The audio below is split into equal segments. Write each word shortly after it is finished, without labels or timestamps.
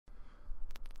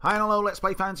Hi and hello, Let's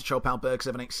Play fans. It's your pal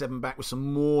Berg787 back with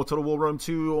some more Total War Rome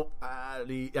 2,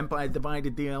 the Empire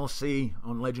Divided DLC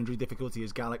on Legendary difficulty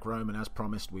as Gallic Rome, and as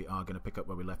promised we are going to pick up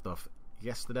where we left off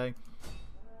yesterday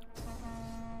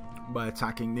by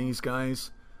attacking these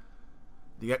guys,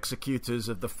 the executors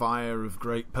of the fire of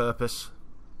great purpose.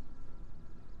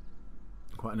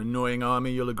 Quite an annoying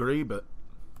army, you'll agree, but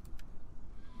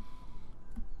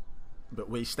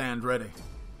we stand ready.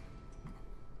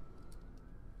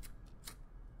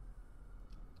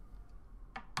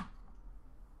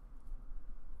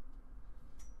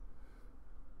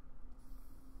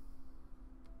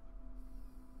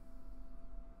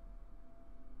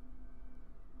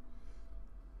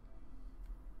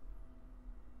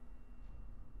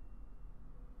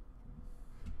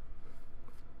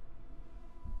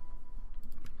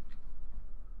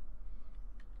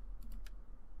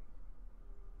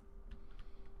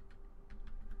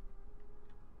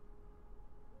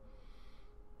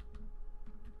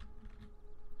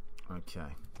 Okay.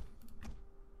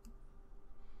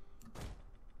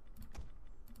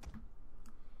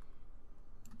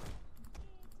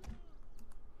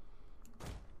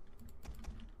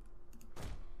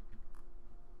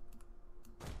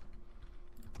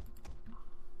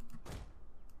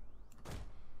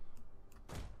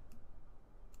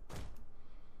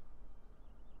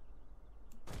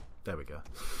 There we go.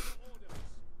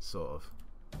 Sort of.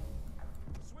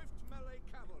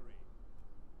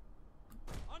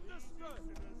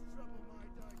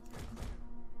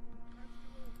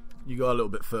 You go a little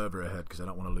bit further ahead because I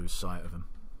don't want to lose sight of him.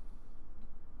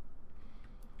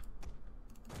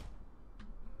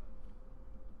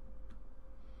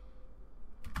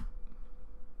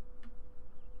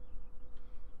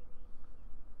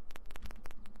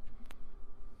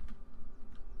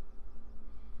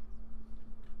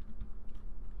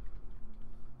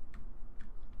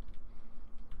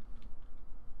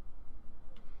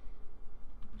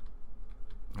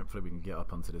 Hopefully we can get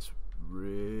up onto this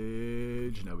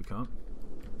ridge. No, we can't.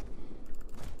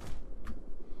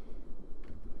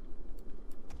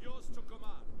 Yours to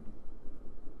command.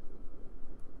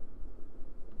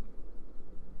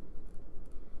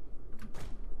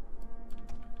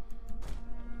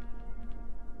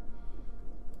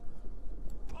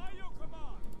 By your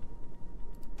command.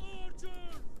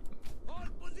 Archers,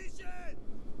 hold position.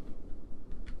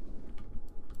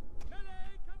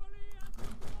 Melee cavalry at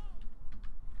your command.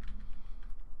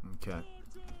 Okay.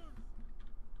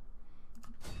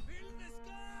 Fill the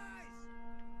skies!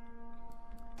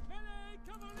 Melee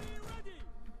cavalry ready!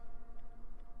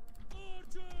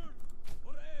 Archers!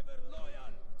 Forever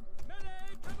loyal!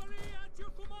 Melee cavalry at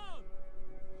your command!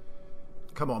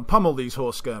 Come on, pummel these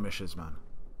horse skirmishers, man.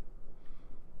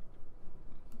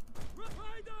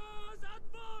 Riders,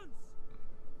 advance!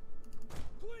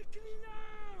 Quickly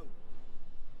now!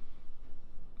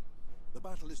 The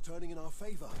battle is turning in our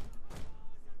favor.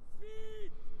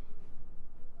 Speed!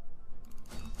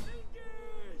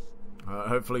 Engage!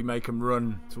 Hopefully make them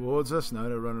run towards us. No,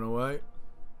 they're running away.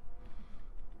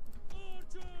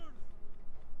 Archers!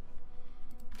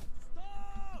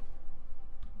 Stop!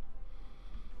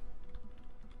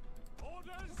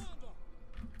 Orders!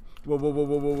 Whoa, whoa, whoa,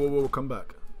 whoa, whoa, whoa, whoa, come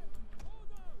back.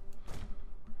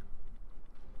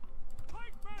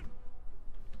 Pikemen!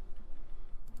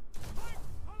 Pike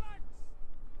phalanx!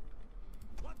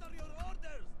 What are your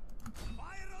orders?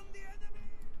 Fire on the enemy!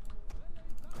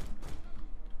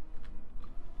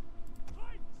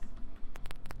 Pikes!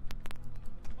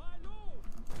 My lord!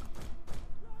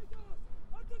 Riders!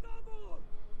 At the double!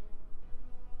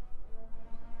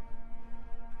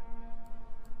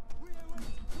 We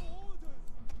await your orders!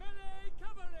 Melee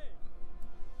cavalry!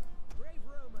 Brave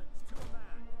Romans to a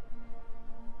man!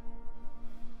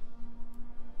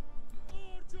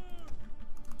 Archers!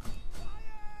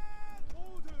 Fire!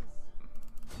 Orders!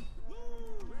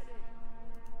 Move! Ready!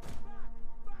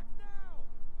 Back now!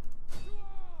 To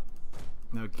arms!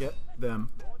 Now get them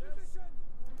Orders!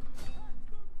 Hack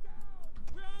them down!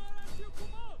 We are at your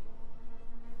command!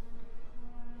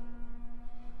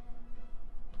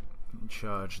 and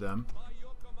charge them. By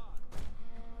your command!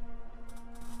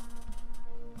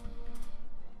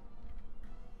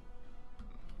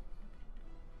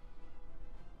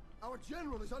 Our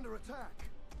general is under attack.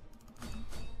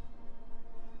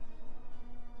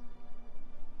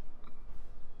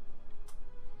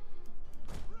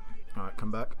 Alright,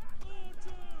 come back.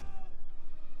 Archers!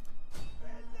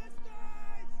 Fill the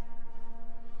skies!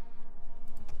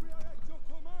 We are at your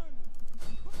command!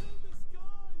 Fill the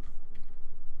skies!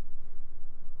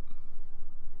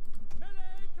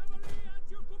 Melee cavalry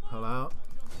at your command! Pull out.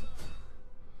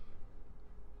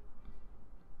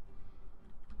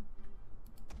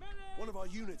 One of our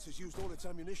units has used all its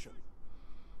ammunition.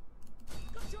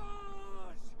 Charge!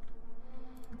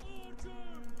 Order!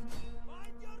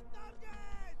 Find your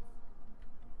target!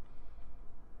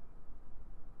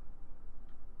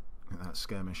 That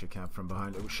skirmisher cab from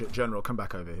behind. Oh shit, General, come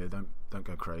back over here. Don't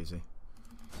go crazy.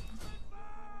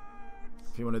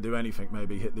 If you want to do anything,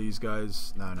 maybe hit these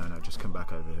guys. No, just come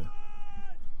back over here.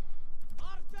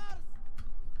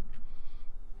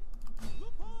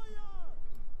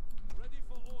 Ready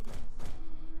for orders.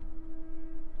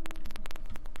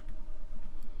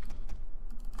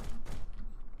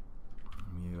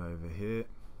 You over here.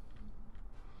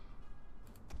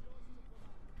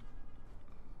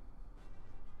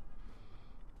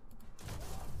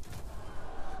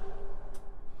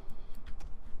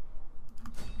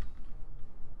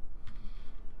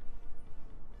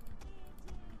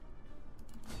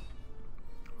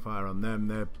 Fire on them,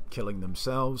 they're killing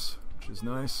themselves, which is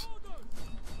nice.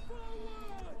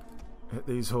 Hit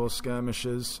these horse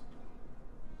skirmishers.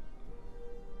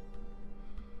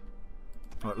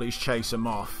 Or at least chase them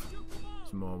off.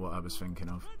 It's more what I was thinking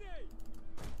of. Ready!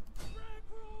 Break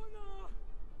for honor!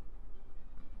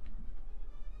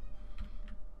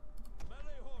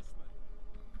 Melee horsemen.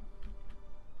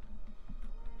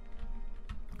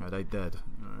 Are they dead?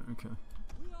 Alright, okay.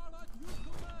 We are at your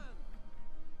command.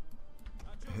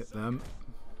 At your Hit service. them.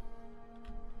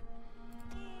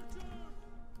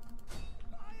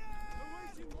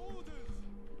 Awaiting orders.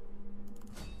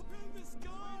 Build the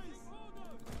skies.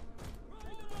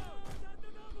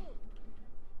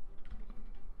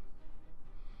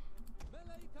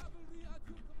 Melee cavalry at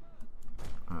your command.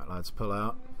 Alright, lads, pull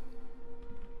out.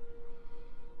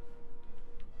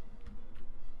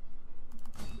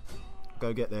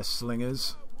 Go get their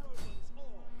slingers. Romans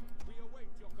all. We await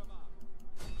your command.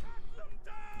 Cut them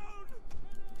down.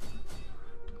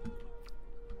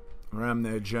 Ram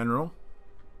their general.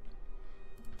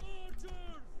 Orders.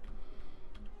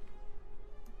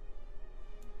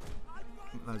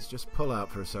 Lads, just pull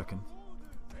out for a second.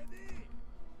 Ready.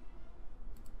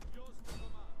 Yours to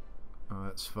command. Oh,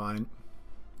 that's fine.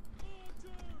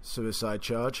 Suicide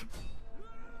charge.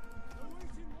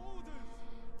 Awaiting orders.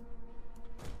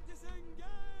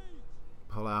 Disengage.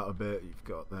 Pull out a bit. You've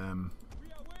got them. We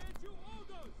await your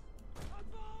orders.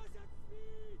 Advance at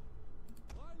speed.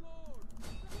 My lord.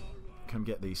 Forward. Come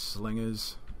get these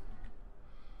slingers.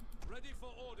 Ready for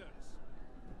orders.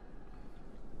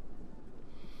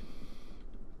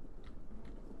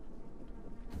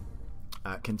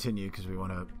 Continue because we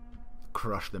want to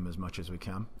crush them as much as we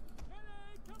can.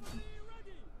 Melee cavalry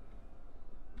ready.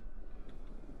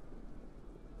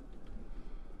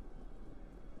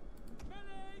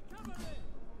 Melee cavalry.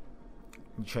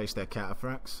 And chase their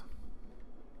cataphracts.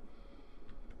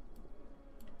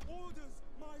 Orders,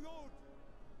 my lord.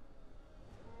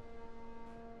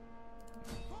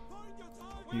 Find your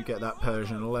target. You get that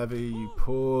Persian levy. You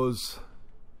pause.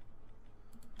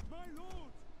 My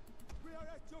lord, we are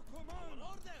at your command.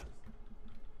 Orders.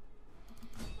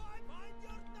 Find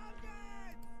your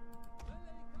target.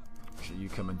 Melee cavalry. So you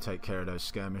come and take care of those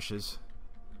skirmishers.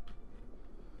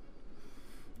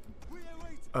 We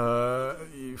await.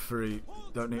 You three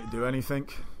don't need to do anything.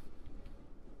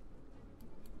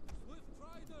 Swift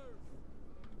riders.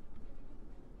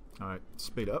 Alright,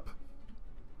 speed up.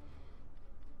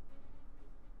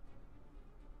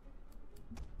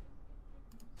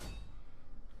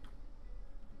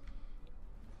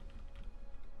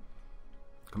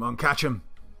 Come on, catch him.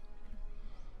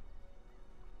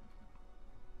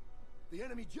 The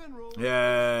enemy general.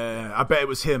 Yeah, I bet it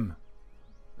was him.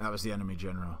 That was the enemy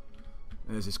general.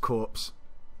 There's his corpse.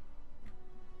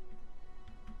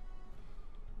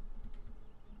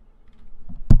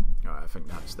 Alright, I think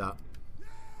that's that.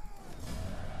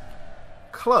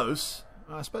 Close.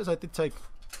 I suppose I did take...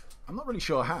 I'm not really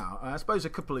sure how. I suppose a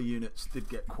couple of units did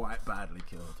get quite badly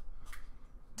killed.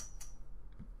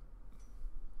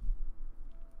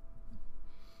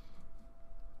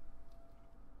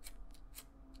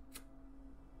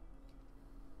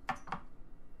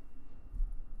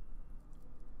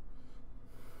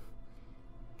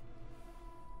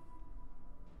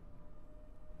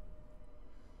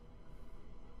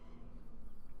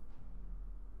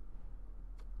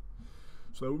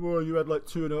 So, well, you had like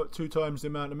two times the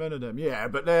amount of men of them. Yeah,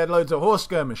 but they had loads of horse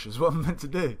skirmishers. What am I meant to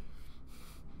do?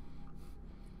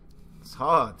 It's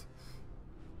hard.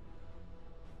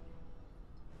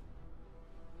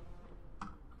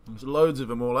 There's loads of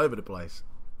them all over the place.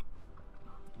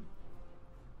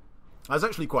 I was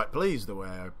actually quite pleased the way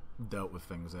I dealt with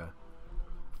things there.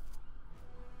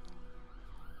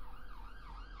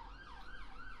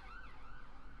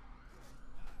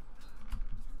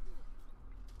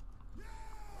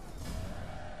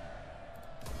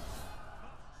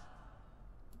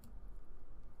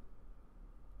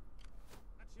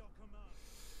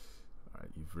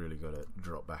 got to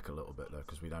drop back a little bit though,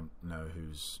 because we don't know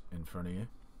who's in front of you.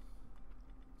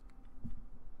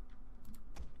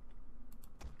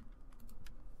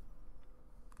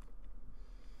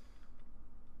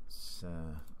 Let's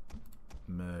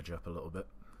merge up a little bit.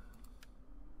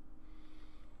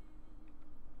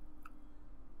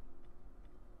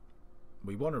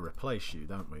 We want to replace you,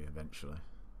 don't we, eventually?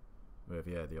 With,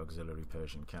 yeah, the auxiliary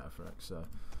Persian cataphract. So,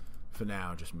 for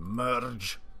now, just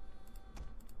merge.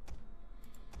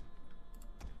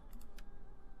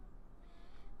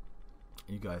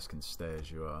 You guys can stay as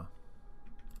you are.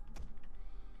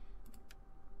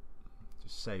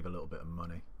 Just save a little bit of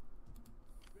money.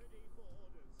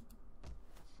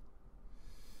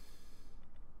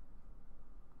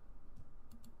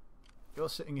 You're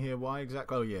sitting here, why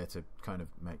exactly? Oh yeah, to kind of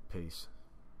make peace.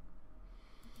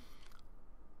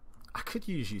 I could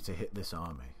use you to hit this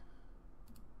army.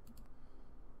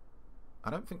 I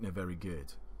don't think they're very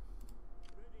good.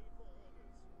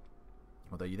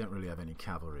 Although you don't really have any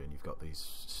cavalry and you've got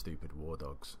these stupid war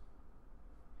dogs.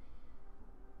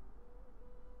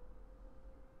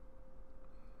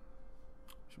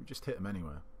 Should we just hit them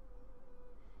anyway?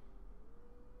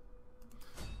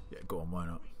 Yeah, go on, why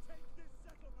not?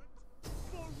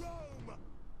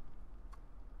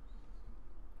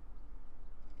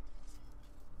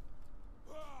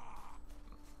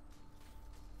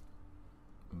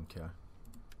 Okay.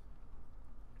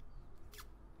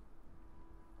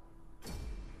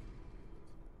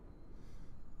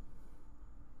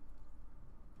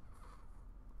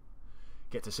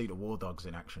 Get to see the war dogs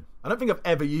in action. I don't think I've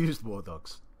ever used war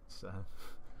dogs, so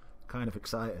kind of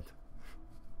excited.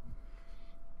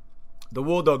 The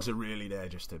war dogs are really there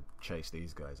just to chase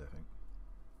these guys, I think.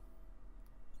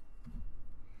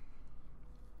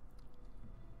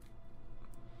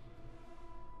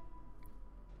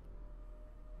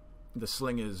 The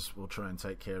slingers will try and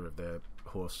take care of their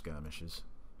horse skirmishes.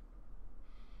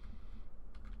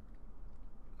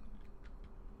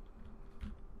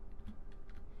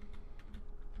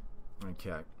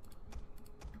 Okay.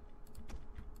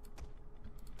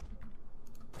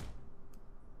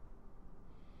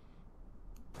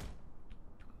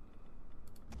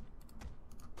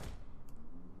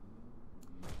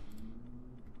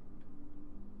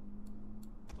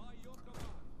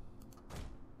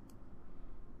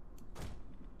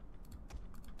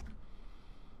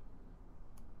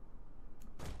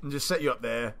 And just set you up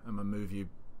there. I'm gonna move you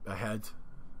ahead.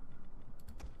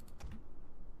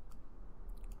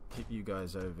 Keep you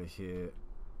guys over here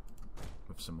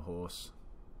with some horse.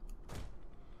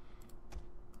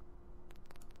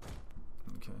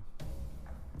 Okay.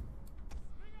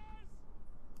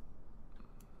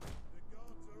 The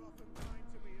gods are often kind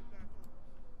to me in battle.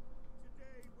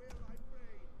 Today will I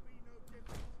pray be no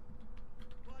different.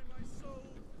 By my soul,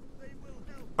 they will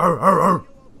help. Oh, oh, oh.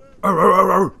 Oh, oh,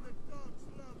 oh, oh. The gods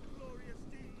love glorious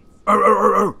deeds. Oh, oh,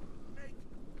 oh, oh. Make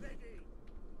ready.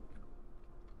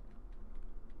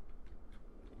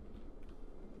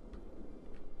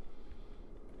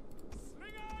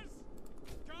 Slingers!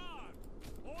 Guard!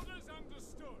 Orders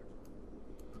understood.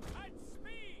 At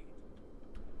speed!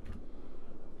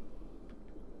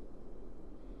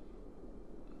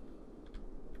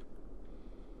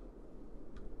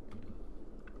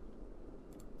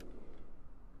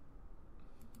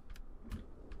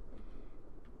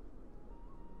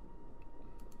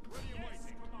 What are you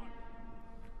waiting? Commander.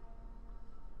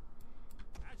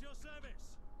 At your service.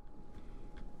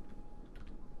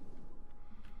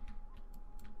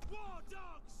 War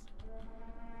dogs!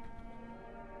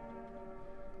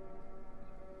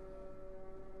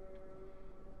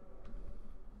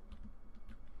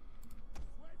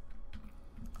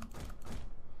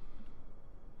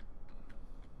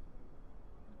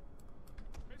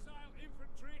 Missile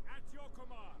infantry at your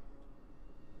command.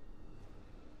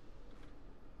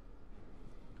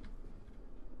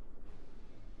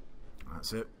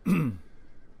 That's it.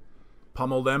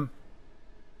 Pummel them.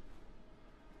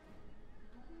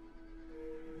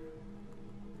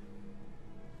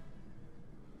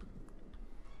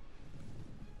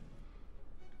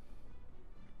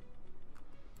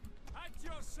 At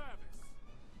your service.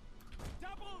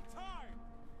 Double time.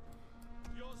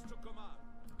 Yours to command.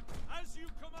 As you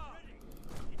command.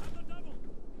 Ready. At the double.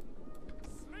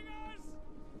 Slingers.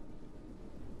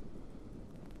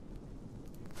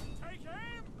 Take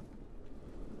aim.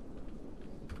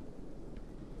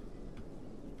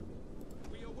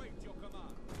 We await your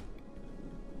command.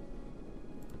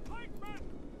 Pikemen.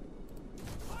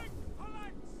 Pike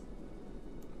phalanx.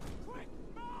 Quick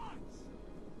march.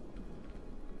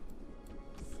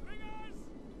 Slingers!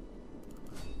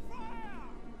 Fire!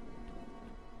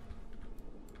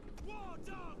 War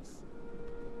dogs!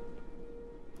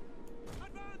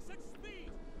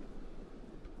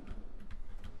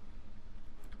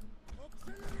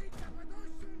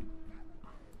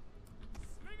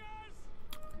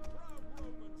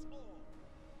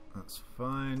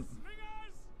 fine.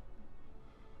 Slingers!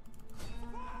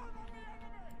 Fire on the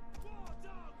enemy! War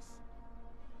dogs!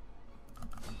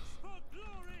 For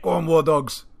glory! Go on, war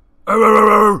dogs. Oh, oh, oh,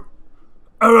 oh.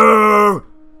 Oh, oh, oh.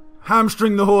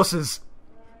 Hamstring the horses.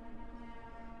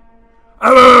 Oh,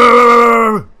 oh,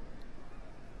 oh, oh.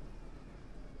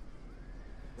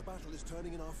 The battle is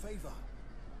turning in our favor.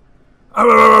 Oh,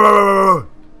 oh, oh, oh, oh.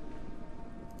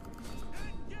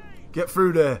 Get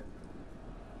through there.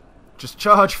 Just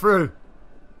charge through.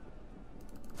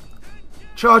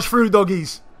 Charge through,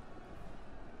 doggies.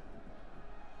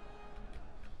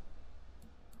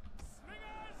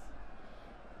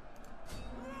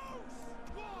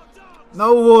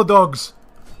 No war dogs.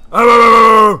 Oh, oh,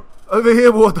 oh, oh. Over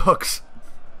here, war dogs.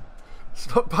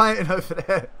 Stop biting over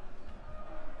there.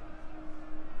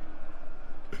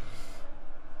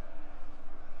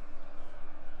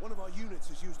 One of our units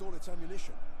has used all its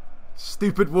ammunition.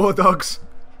 Stupid war dogs.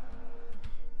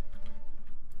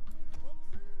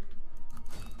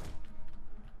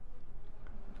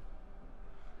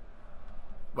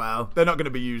 Well, they're not going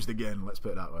to be used again, let's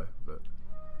put it that way. But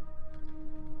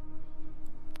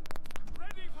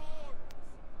Ready for orders!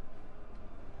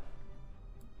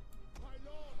 My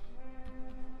lord,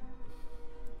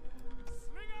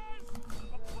 Slingers!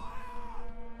 Fire!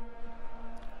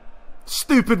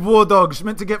 stupid war dogs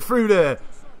meant to get through there.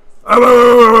 Oh, oh,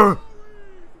 oh, oh.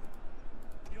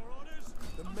 Your orders?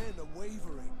 The men are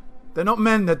wavering. They're not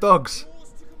men, they're dogs.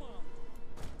 Force to command.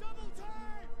 Double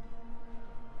time!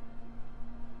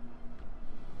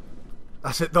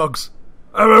 That's it, dogs.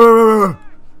 Oh, oh, oh, oh.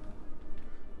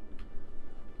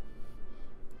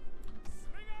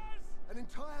 Slingers! An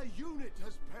entire unit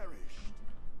has perished.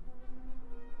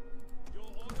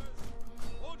 Your orders?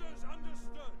 Orders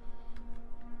understood.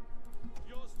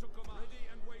 Yours to command. Ready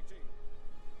and waiting.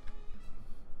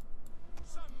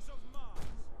 Sons of Mars.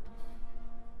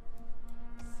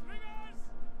 Slingers!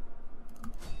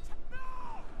 No!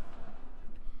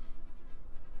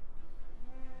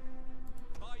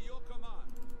 By your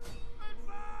command.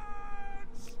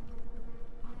 Advance!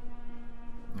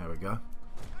 There we go.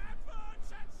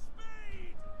 Advance at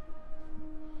speed!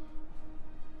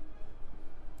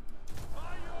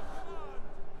 By your command!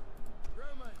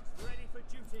 Romans, ready for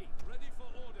duty. Ready for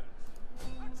orders.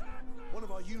 Attack them! One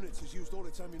of our units has used all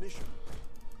its ammunition.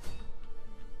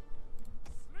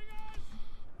 Slingers!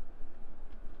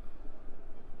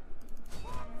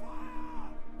 On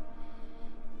fire!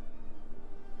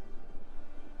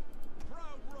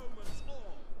 Proud Romans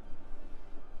all!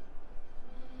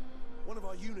 One of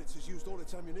our units has used all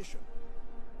its ammunition.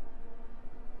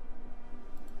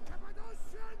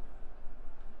 Cappadocian!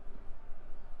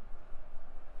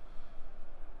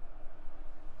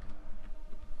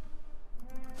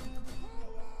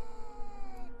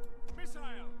 Missiles!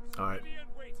 All right. Ready and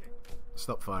waiting.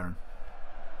 Stop firing.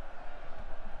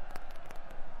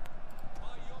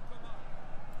 By your command.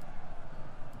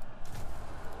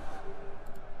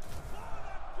 For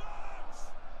the gods!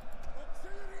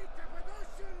 Auxiliary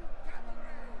Cappadocian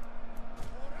cavalry!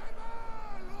 Forever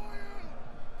loyal!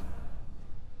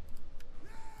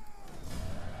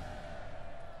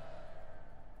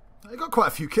 They got quite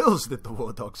a few kills, did the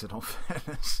war dogs, in all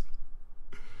fairness.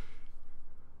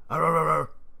 Arr, arr, arr, arr.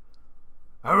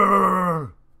 Arr, arr, arr,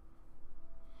 arr.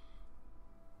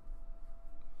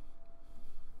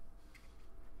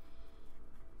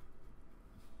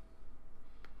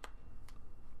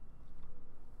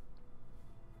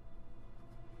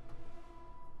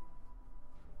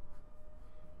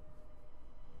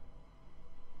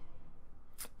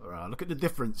 Alright, look at the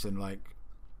difference in like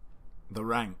the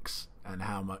ranks and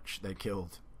how much they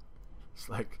killed. It's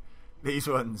like these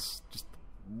ones just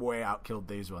way outkilled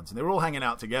these ones, and they were all hanging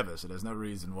out together, so there's no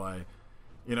reason why,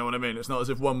 you know what I mean? It's not as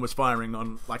if one was firing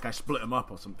on, like I split them up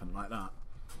or something like that.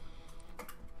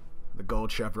 The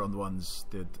gold chevron ones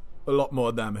did a lot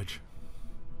more damage.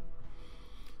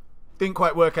 Didn't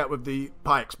quite work out with the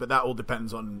pikes, but that all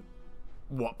depends on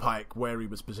what pike, where he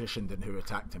was positioned and who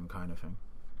attacked him, kind of thing.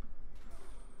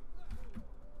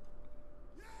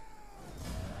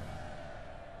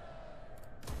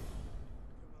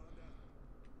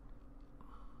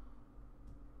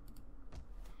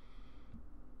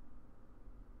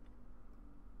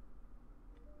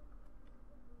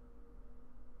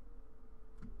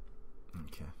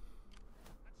 Okay.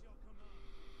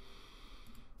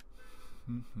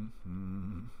 I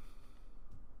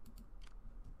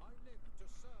live to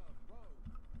serve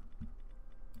Rome.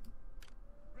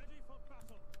 Ready for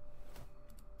battle.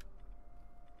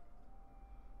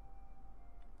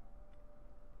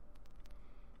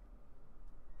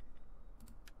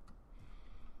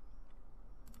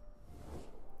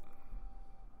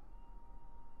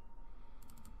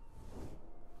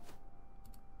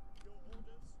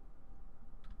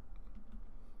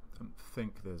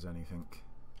 think there's anything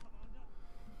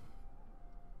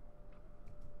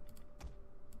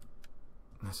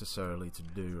necessarily to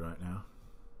do right now.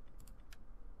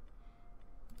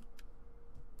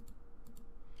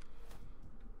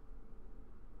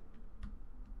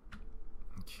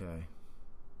 Okay.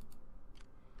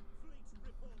 Fleet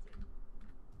reporting.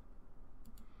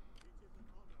 It is an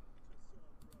honor to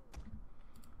serve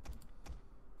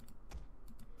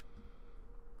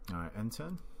Rome. Alright, end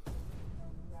turn.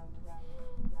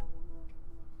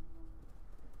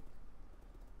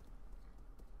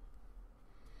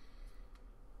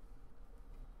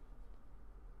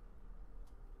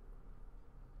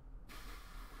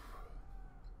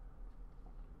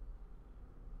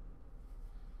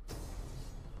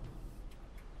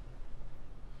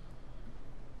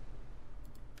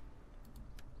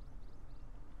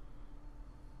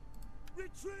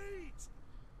 Retreat!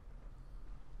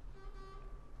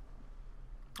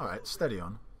 Alright, steady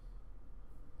on.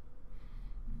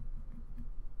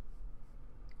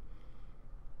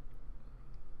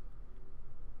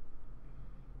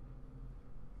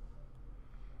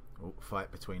 Oh,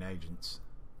 fight between agents.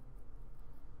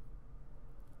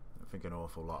 I think an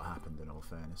awful lot happened, in all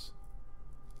fairness.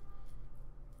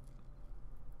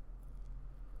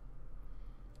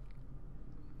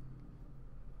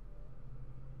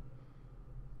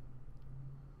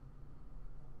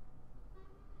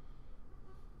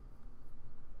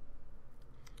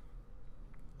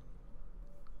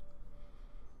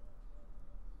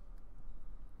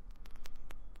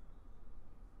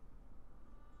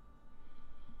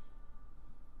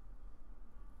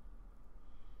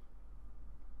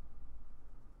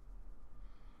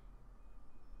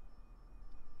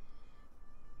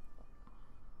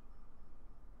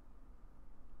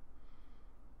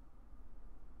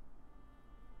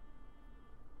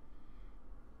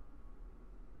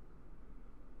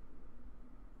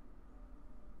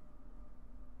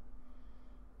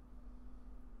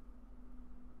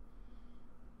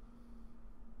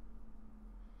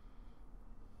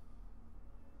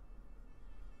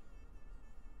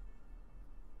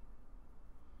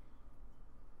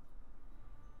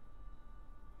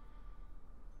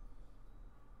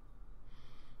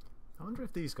 I wonder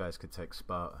if these guys could take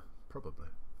Sparta. Probably.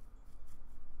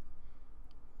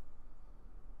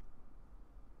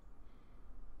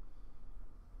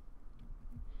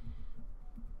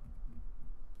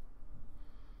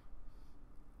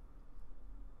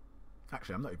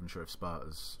 Actually, I'm not even sure if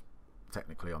Sparta's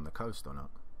technically on the coast or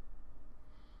not.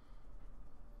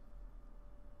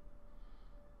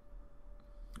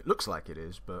 It looks like it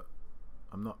is, but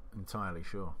I'm not entirely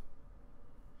sure.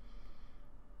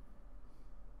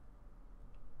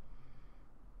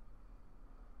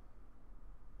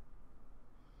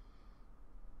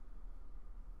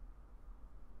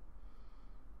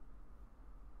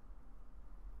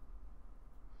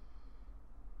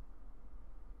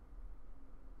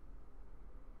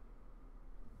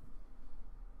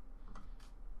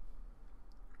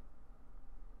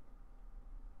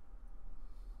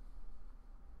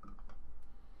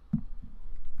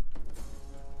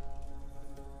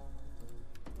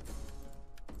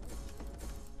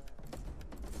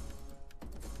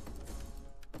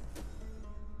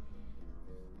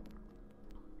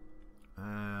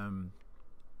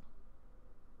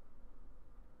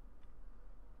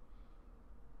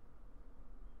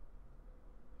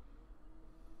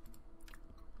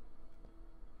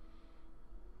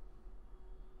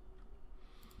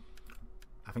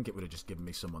 I think it would have just given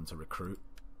me someone to recruit,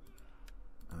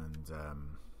 and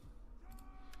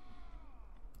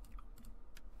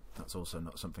that's also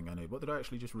not something I need. What did I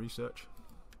actually just research?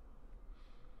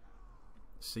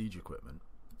 Siege equipment.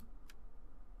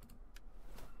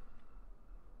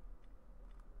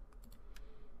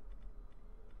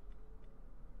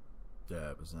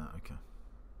 Yeah, it was that, okay.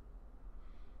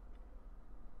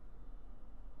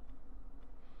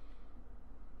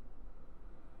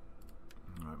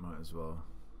 Alright, might as well.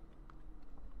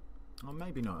 Or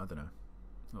maybe not, I don't know.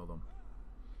 Hold on.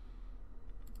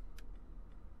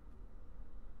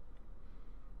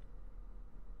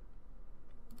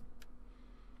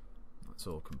 That's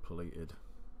all completed.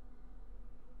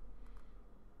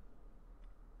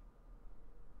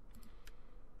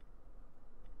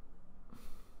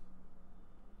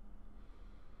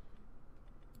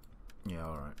 Yeah,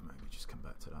 alright, maybe just come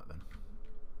back to that then.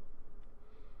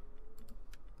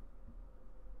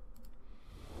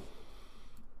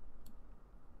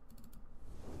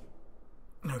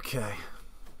 Okay.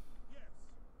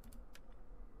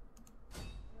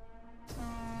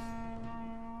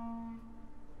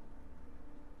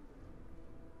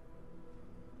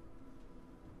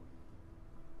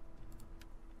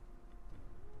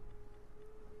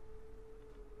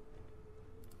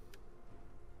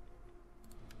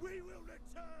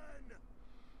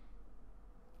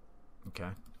 Okay.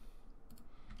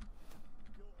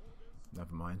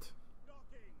 Never mind.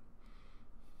 Knocking.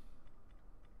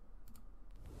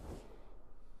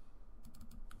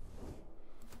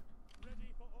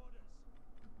 Ready for orders.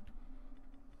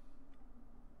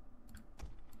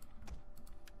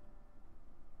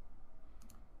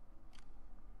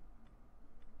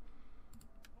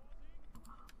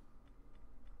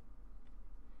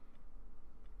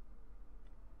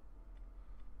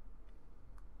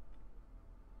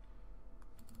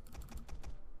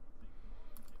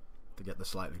 To get the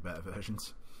slightly better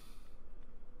versions.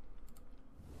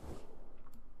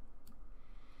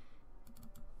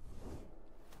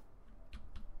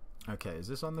 Okay, is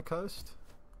this on the coast?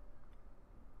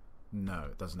 No,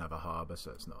 it doesn't have a harbour, so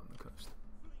it's not on the coast.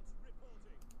 Fleet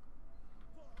reporting.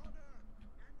 For honor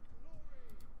and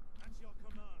glory. At your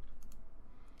command.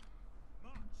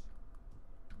 March.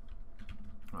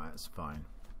 Alright, that's fine.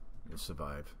 You'll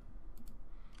survive.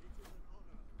 It is an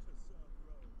honor to serve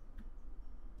Rome.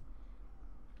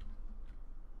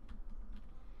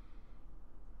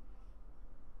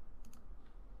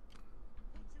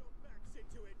 Put your backs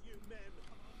into it, you men.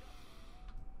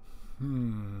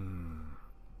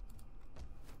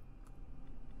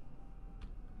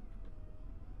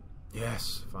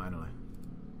 Yes, finally.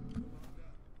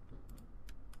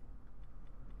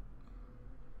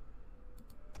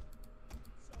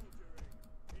 Soldiering.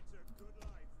 It's a good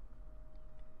life.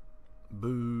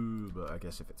 Boo, but I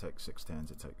guess if it takes 6 turns,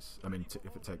 it takes... I mean,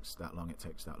 if it takes that long, it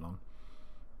takes that long.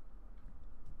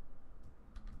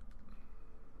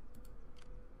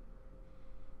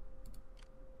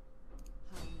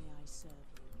 How may I serve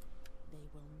you? They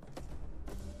will not.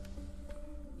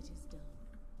 It is done.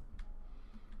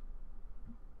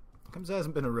 How comes there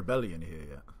hasn't been a rebellion here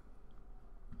yet?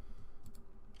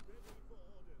 Ready for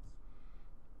orders.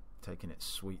 Taking its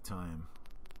sweet time.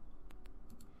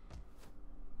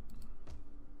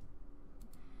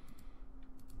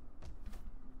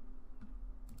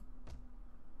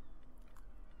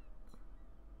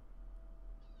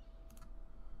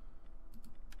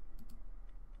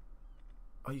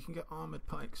 Oh, you can get armoured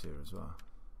pikes here as well.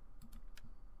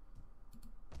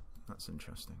 That's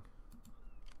interesting.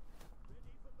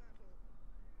 Ready for battle.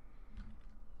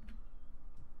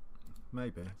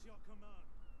 Maybe. At your command.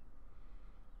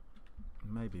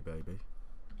 Maybe, baby.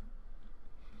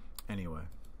 Anyway.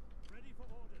 Ready for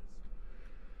orders.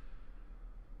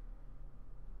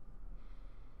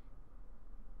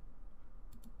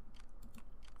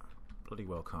 Bloody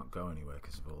well can't go anywhere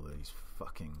because of all these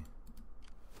fucking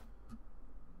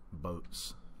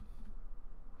boats.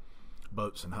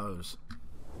 Boats and hoes.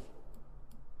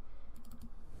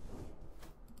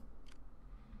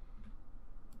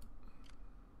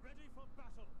 Ready for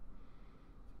battle.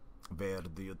 Where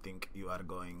do you think you are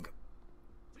going?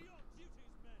 To your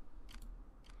duties, men.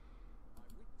 My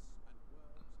wits and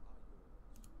words are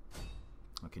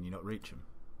yours. Oh, can you not reach him?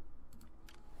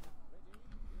 Ready,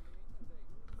 willing, and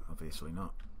able. Obviously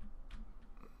not.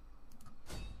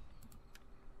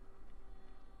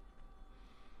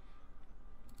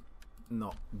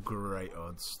 Not great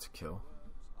odds to kill. Words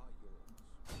are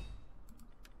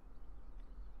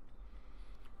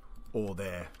yours. Or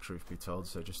there, truth be told,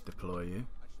 so just deploy you. I shall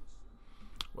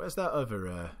soon. Where's that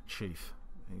other chief?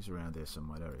 He's around here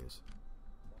somewhere. There he is.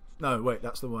 No, wait,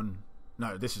 that's the one.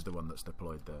 No, this is the one that's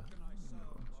deployed there. Can I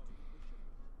serve as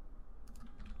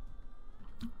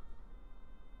you wish?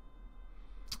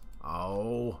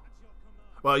 Oh. At your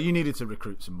command. Well, you needed to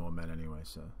recruit some more men anyway,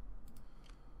 so.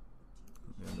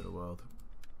 At the end of the world.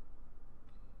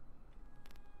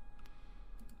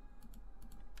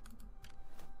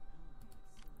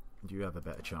 Do you have a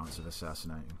better chance of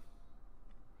assassinating?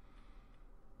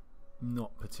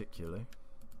 Not particularly.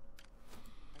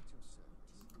 At your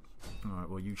service. Alright,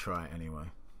 well, you try it anyway.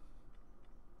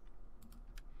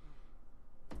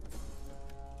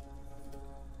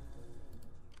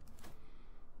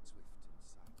 Swift and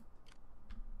silent.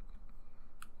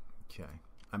 Okay.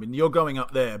 I mean, you're going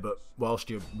up there, but whilst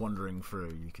you're wandering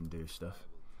through, you can do stuff.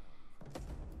 Success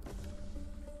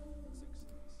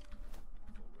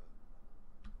for Rome.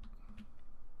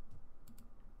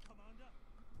 Commander.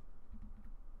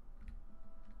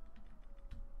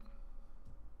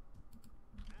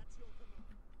 At your command.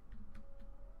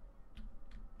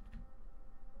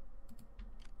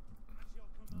 At your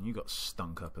command. And you got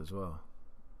stunk up as well.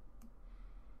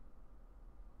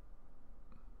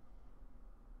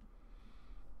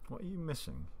 What are you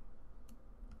missing?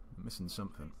 You're missing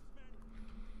something.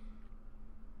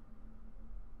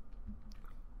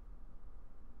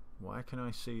 Why can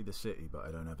I see the city but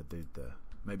I don't have a dude there?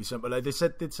 Maybe some, but they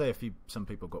did say some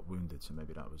people got wounded, so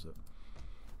maybe that was it.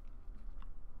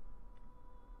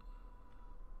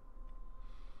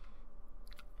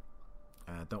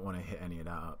 Don't want to hit any of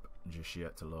that up just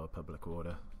yet to lower public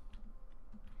order.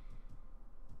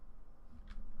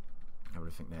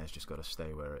 Everything there's just got to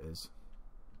stay where it is.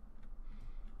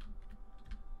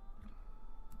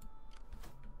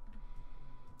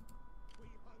 We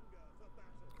hunger for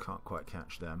battle. Can't quite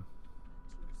catch them.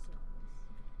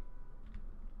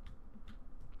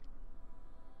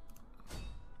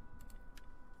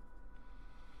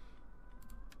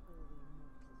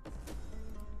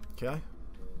 Okay. I have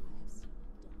seen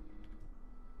it done.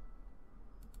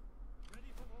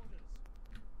 Ready for orders.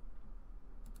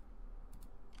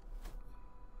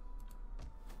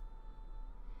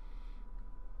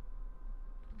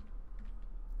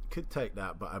 Could take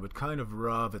that, but I would kind of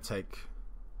rather take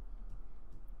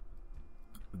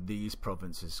these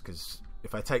provinces, because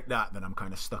if I take that, then I'm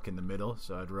kind of stuck in the middle,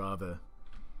 so I'd rather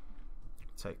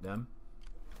take them.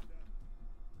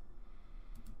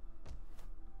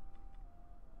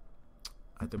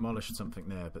 I demolished something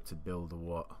there, but to build a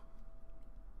what?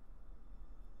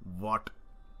 What?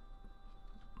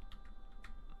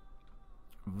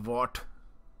 What?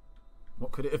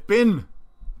 What could it have been?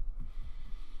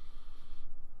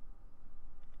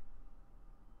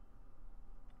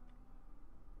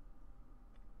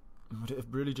 Would it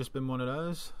have really just been one of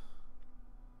those?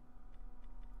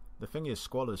 The thing is,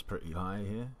 Squalor's pretty high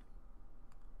here.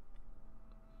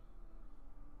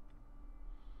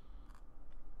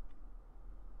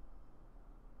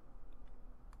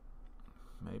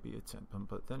 Maybe a temple,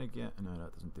 but then again, no,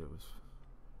 that doesn't deal with.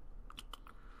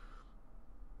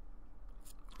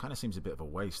 Kind of seems a bit of a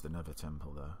waste, another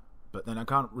temple though. But then I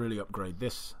can't really upgrade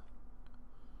this.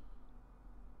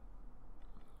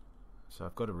 So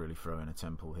I've got to really throw in a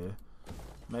temple here.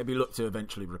 Maybe look to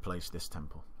eventually replace this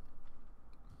temple.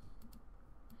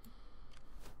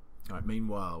 Alright,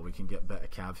 meanwhile we can get better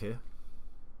cav here,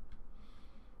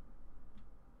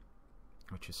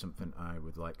 which is something I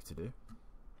would like to do.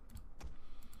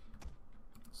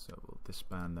 So we'll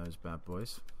disband those bad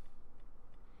boys.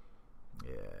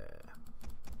 Yeah.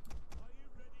 Are you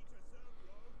ready to serve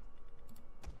Rome?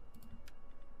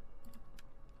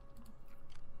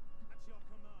 At your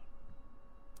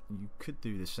command. You could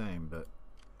do the same, but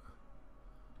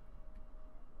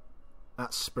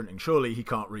that's sprinting. Surely he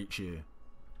can't reach you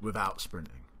without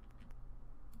sprinting.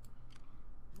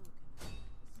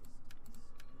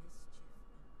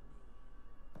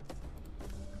 How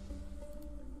can I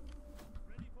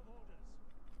Ready for orders.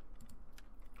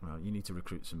 Well, you need to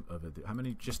recruit some other. How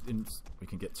many? Just in. We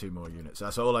can get 2 more units.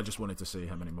 That's all. I just wanted to see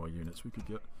how many more units we could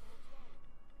get.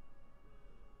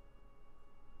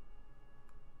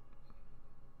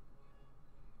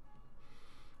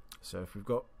 So if we've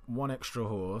got 1 extra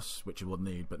horse, which we'll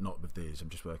need, but not with these. I'm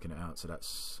just working it out. So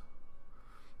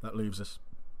that leaves us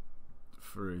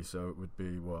 3. So it would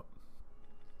be what?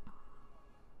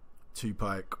 2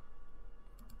 pike.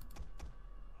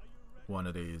 1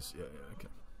 of these. Yeah. Okay.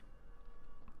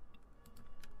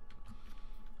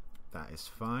 That is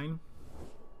fine.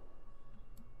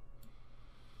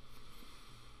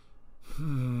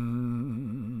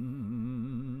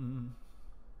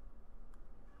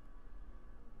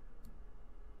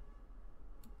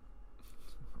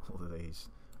 All of these.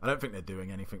 I don't think they're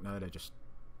doing anything though, they're just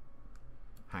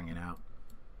hanging out.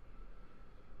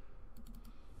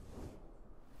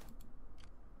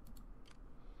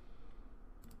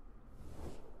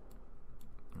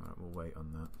 Alright, we'll wait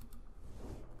on that.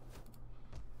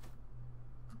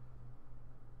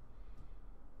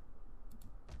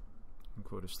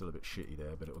 Quarter's still a bit shitty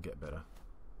there, but it'll get better.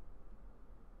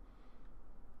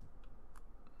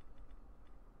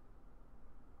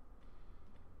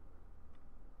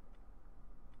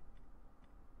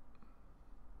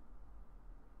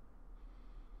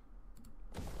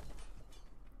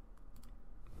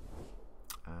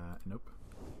 Nope.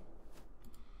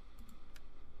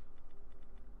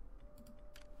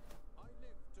 I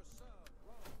live to serve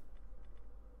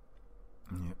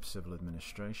Rome. Yep, civil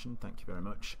administration. Thank you very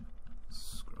much.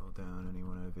 Scroll down.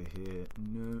 Anyone over here?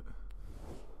 No.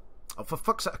 Oh, for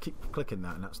fuck's sake! I keep clicking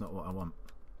that, and that's not what I want.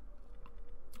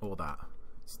 Or that.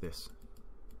 It's this.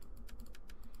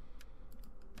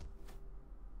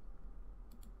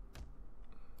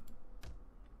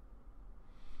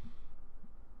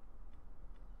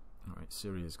 Alright,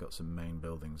 Syria's got some main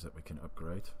buildings that we can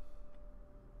upgrade.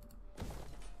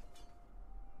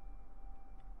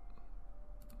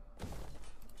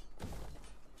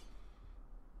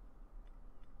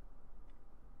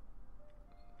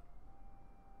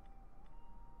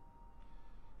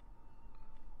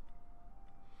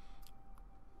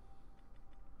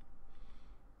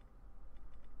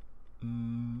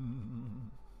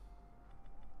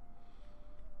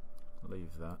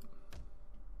 Leave that.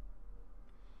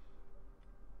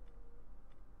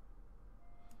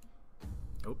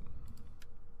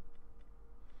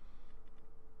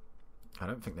 I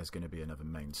don't think there's going to be another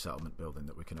main settlement building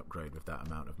that we can upgrade with that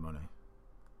amount of money.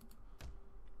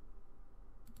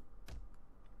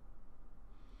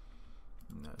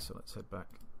 No, so let's head back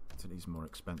to these more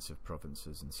expensive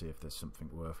provinces and see if there's something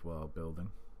worthwhile building.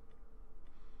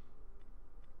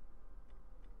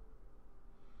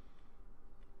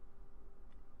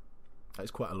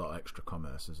 It's quite a lot of extra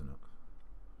commerce, isn't it?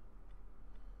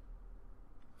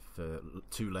 For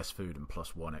 2 less food and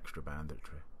plus 1 extra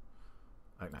banditry.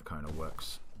 I think that kind of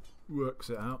works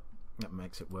it out. That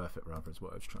makes it worth it, rather, is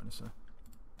what I was trying to say.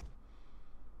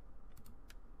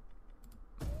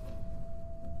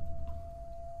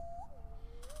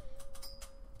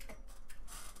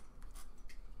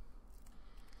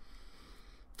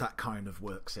 That kind of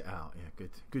works it out. Yeah,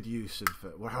 good use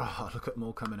of. Wow, look at them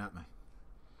all coming at me.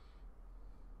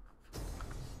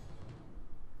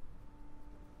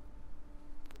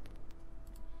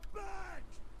 Back!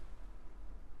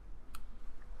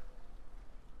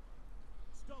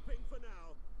 Stopping for now.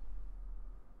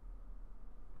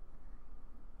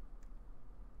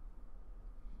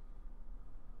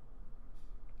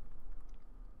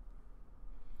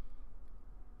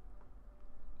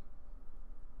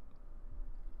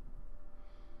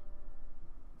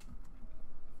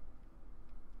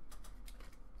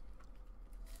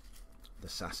 The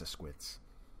Sassa squids.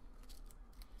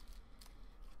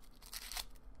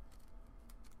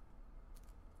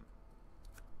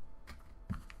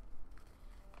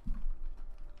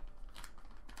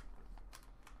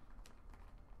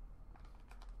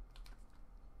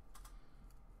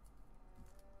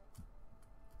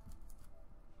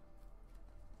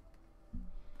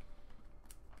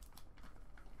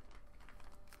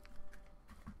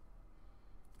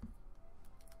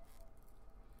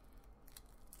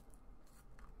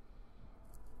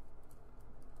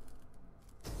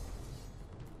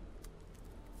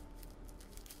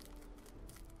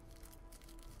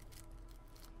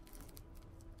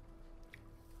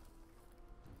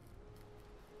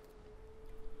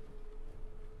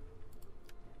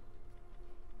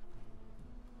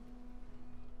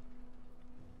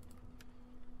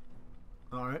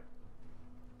 All right.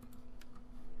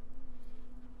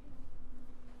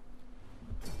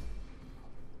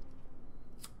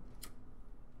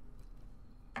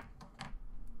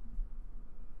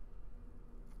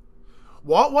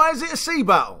 What? Why is it a sea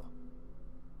battle?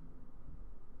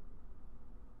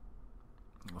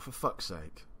 Oh, for fuck's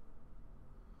sake.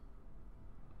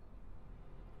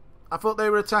 I thought they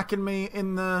were attacking me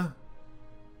in the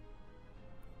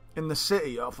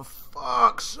city. Oh, for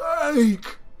fuck's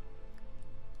sake.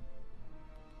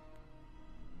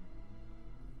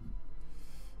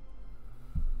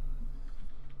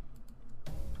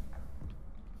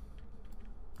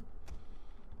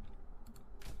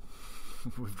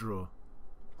 Withdraw.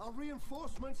 Our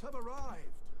reinforcements have arrived.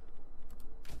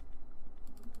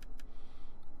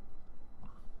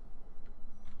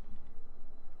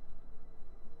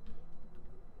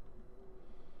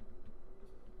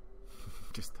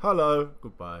 Just hello,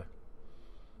 goodbye.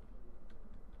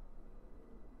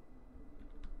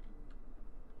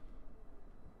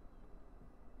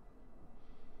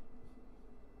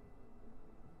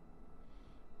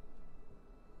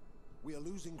 We are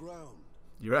losing ground.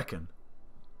 You reckon?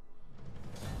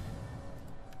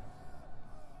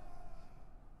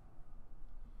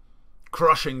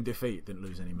 Crushing defeat. Didn't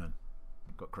lose any men.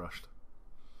 Got crushed.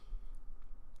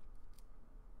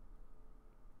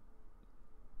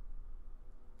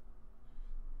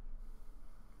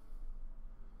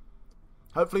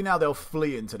 Hopefully now they'll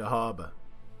flee into the harbour.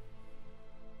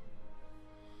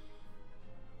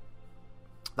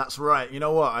 That's right. You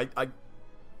know what? I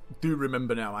do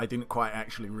remember now. I didn't quite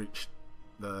actually reach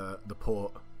the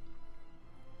port.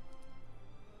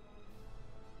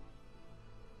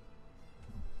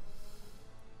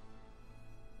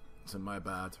 So my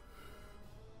bad.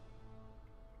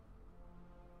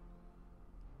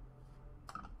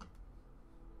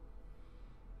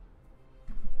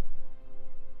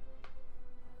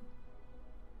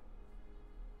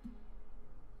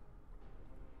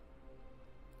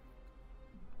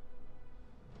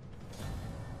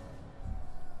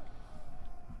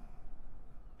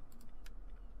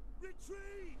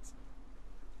 Retreat!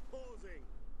 Pausing.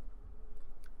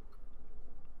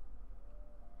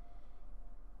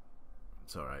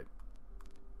 It's alright.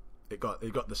 It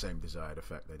got the same desired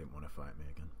effect. They didn't want to fight me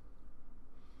again.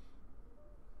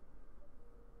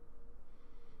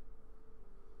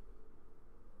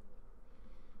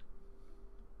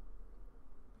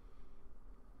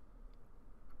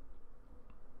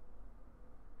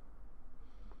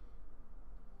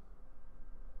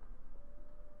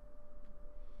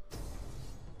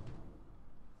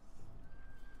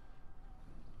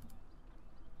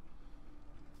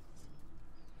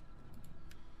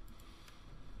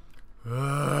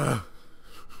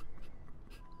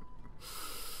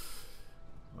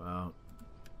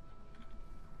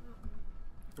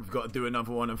 We've got to do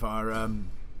another one of our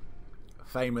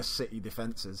famous city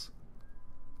defences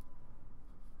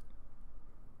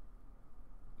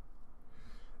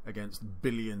against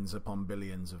billions upon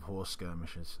billions of horse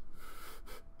skirmishers.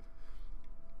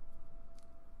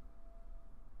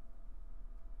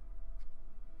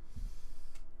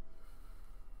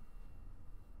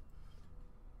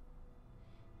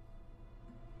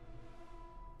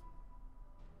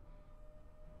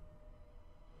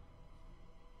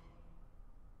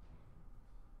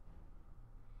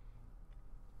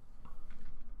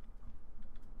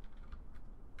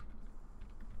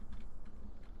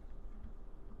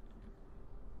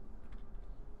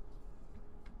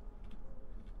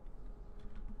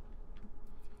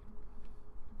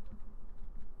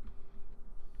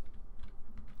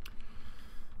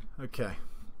 Okay. We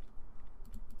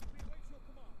await your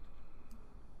command.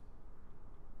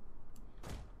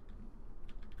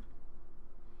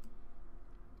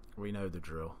 We know the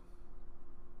drill.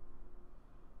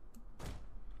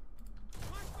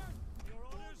 Pikemen, your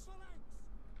orders.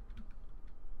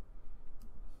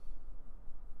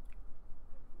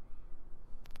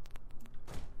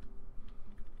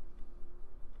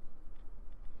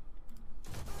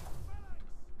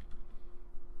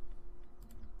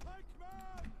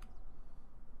 Pikemen!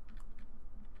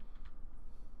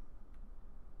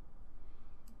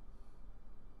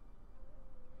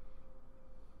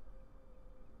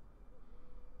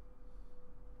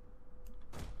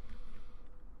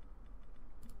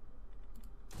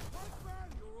 Pikemen!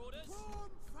 Your orders.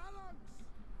 Form phalanx!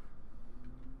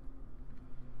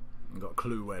 I've got a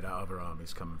clue where that other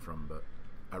army's coming from, but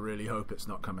I really hope it's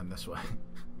not coming this way. Brave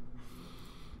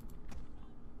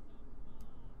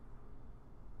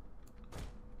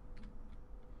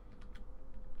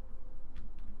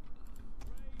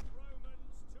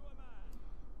Romans to a man.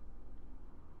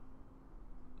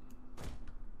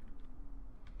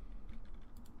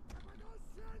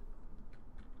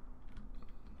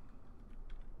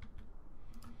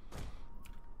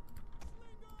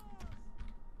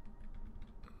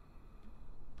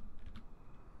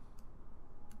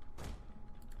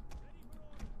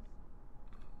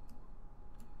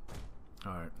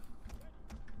 Alright.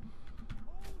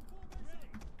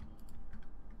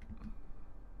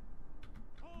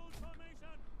 Hold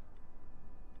formation.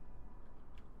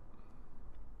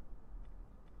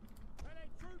 Ready,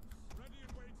 troops. Ready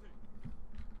and waiting.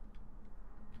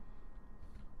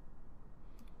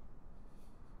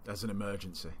 As an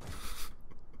emergency.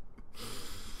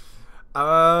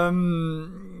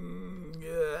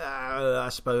 Yeah, I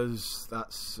suppose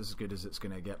that's as good as it's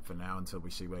going to get for now until we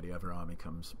see where the other army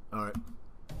comes. Alright.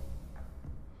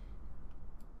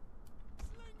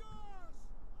 Slingers!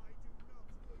 I do not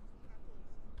lose battles.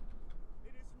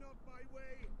 It is not my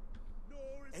way,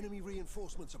 nor is Enemy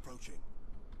reinforcements approaching.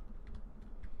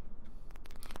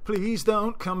 Please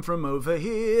don't come from over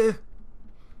here.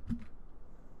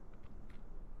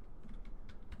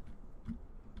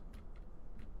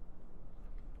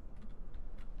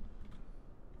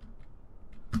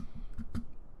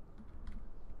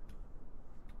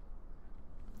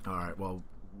 Alright, well,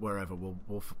 wherever.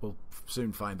 We'll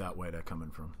soon find out where they're coming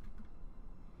from.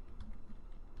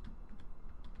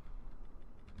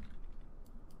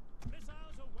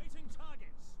 Missiles awaiting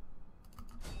targets.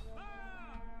 Fire!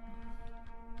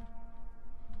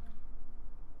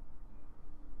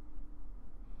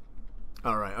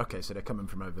 Alright, okay, so they're coming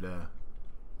from over there.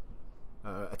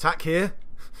 Attack here.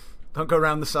 Don't go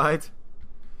around the side.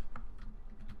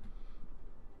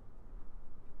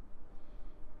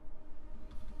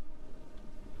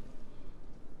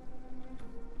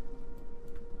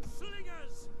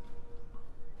 Slingers!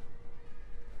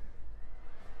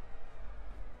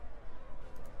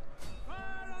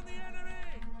 Fire on the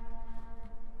enemy!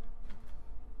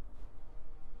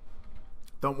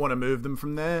 Don't want to move them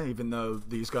from there, even though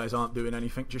these guys aren't doing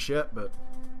anything just yet, but...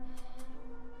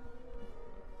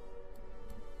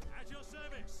 At your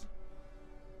service.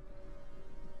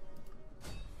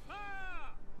 Fire!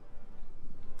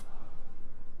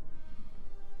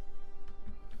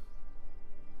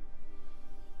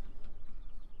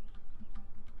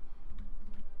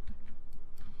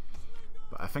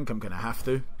 But I think I'm going to have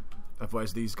to.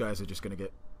 Otherwise these guys are just going to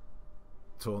get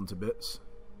torn to bits.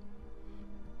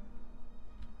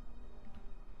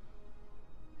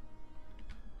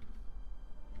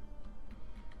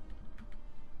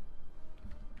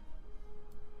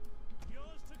 Yours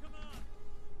to command.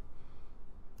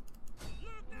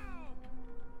 Look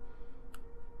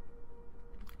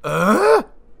now!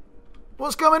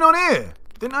 What's going on here?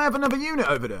 Didn't I have another unit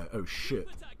over there? Oh shit.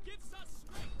 Attack gives us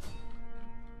strength.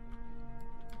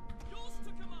 Yours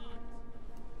to command.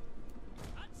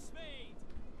 At speed.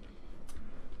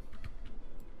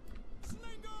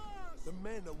 The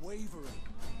men are wavering.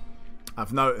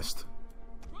 I've noticed.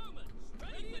 Romans,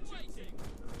 ready and waiting.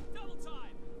 Double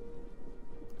time.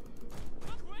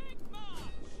 Quick march.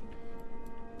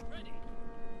 Ready.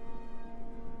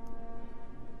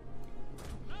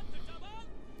 At the double.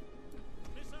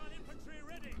 Missile infantry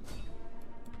ready.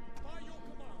 By your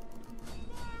command.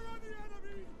 Fire on the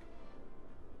enemy!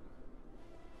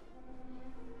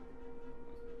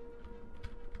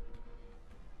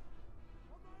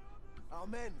 Our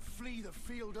men flee the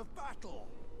field of battle.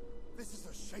 This is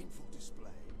a shameful display.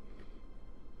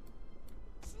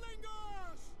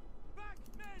 Slingers! Back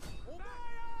men.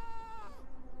 Fire!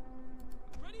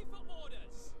 Ready for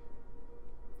orders.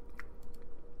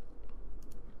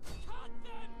 Cut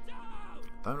them down.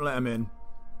 Don't let him in.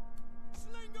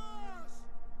 Slingers!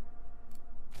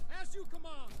 As you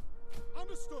command.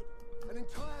 Understood. An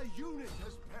entire unit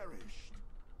has perished.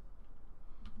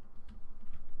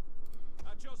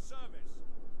 At your service.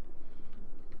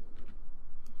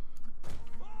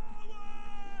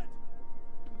 Forward!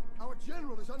 Our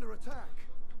general is under attack.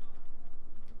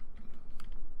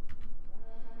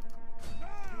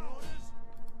 Now! Orders.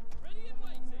 Ready and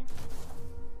waiting.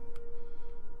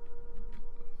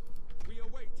 We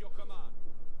await your command.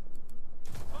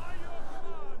 By your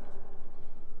command!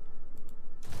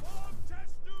 Form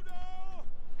testudo!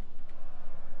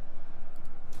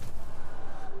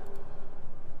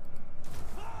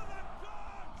 For the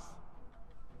gods!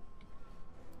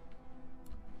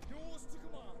 Yours to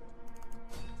command.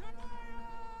 To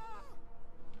fire!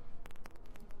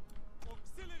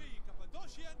 Auxiliary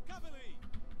Cappadocian cavalry.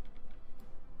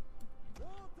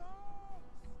 War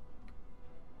dogs!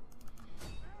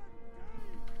 Engage!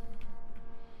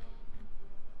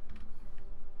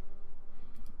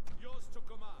 Yours to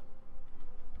command.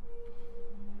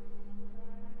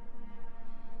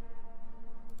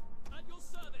 At your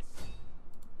service.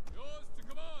 Yours to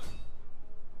command.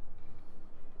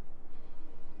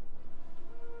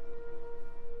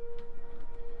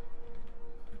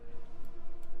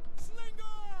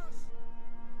 Slingers!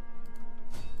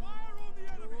 Fire on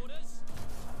the enemy! Orders.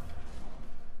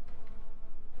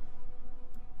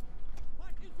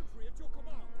 Light infantry at your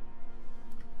command.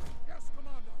 Yes,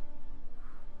 Commander.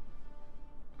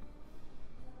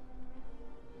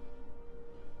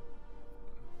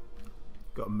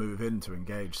 Got to move in to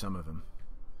engage some of them.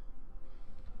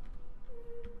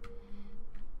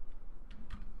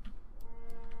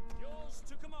 Yours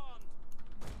to command.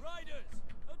 Riders,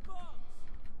 advance.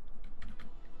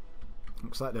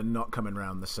 Looks like they're not coming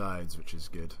round the sides, which is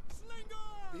good. Slingers!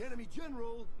 The enemy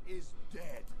general is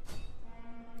dead.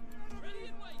 Ready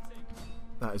and waiting.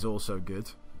 That is also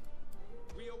good.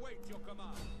 We await your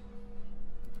command.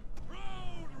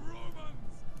 Proud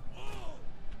Romans, all!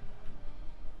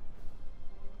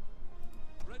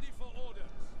 Ready for orders.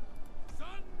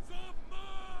 Sons of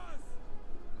Mars!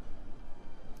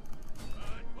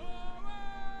 And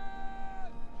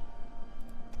forward!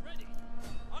 Ready.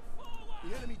 And forward!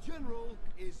 The enemy general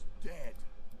is dead.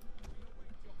 We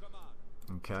await your command.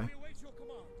 Okay. We await your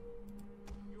command.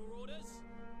 Your orders?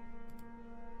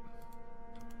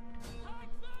 Hack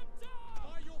them down!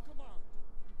 By your command.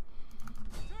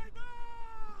 Take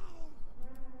down!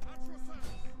 At your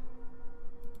service.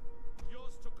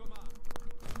 Yours to command.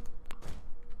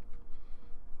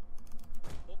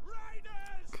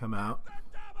 Riders! Come out The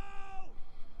double!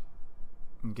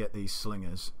 and get these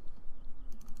slingers.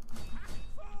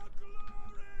 For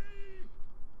glory!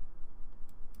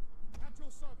 At your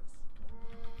service.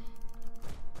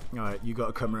 Alright, you got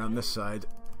to come around this side.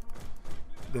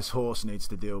 This horse needs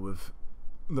to deal with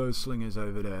those slingers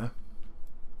over there.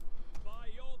 By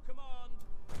your command.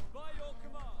 By your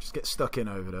command. Just get stuck in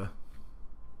over there.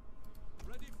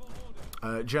 Ready for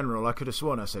order. General, I could have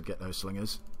sworn I said get those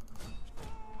slingers.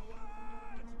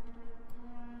 Forward!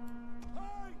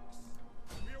 Pikes!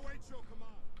 We await your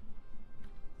command.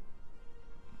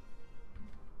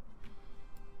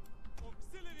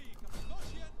 Auxiliary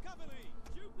Cappadocian cavalry.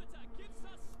 Jupiter gives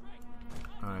us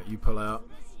strength. Alright, you pull out.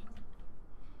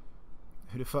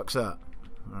 Who the fuck's that?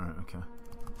 Alright, okay. Take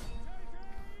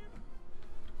aim!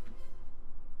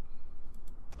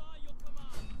 By your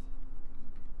command.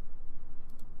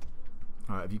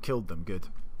 Alright, have you killed them? Good.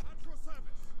 At your service.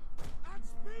 At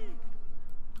speed!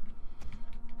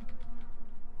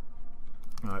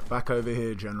 Alright, back over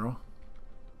here, General.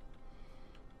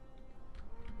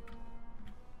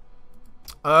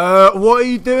 What are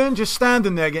you doing? Just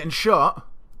standing there getting shot?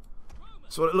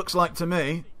 That's what it looks like to me.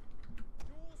 Yours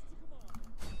to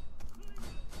command.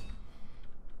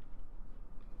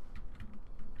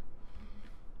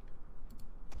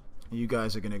 You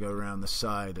guys are going to go around the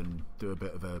side and do a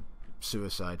bit of a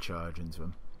suicide charge into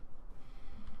him.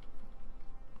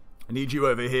 I need you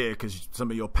over here because some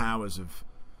of your powers have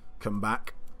come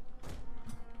back.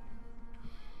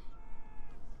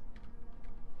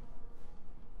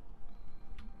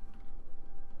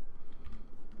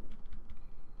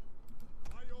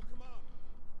 By your command.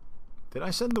 Did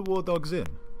I send the war dogs in?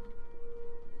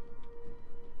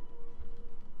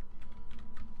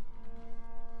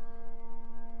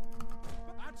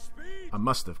 At speed. I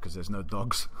must have, because there's no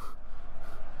dogs.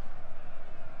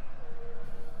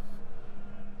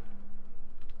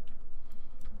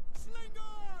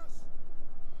 Slingers.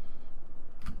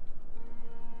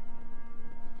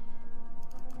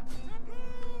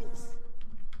 Loose.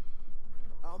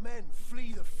 Our men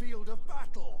flee the field of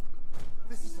battle.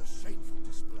 This is a shameful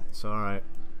display. It's alright.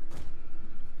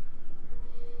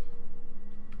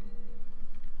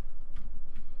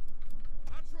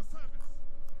 At your service.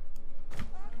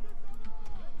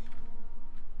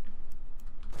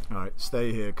 Alright,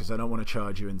 stay here because I don't want to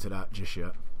charge you into that just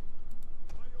yet.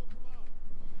 By your command.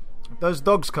 If those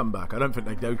dogs come back, I don't think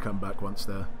they do come back once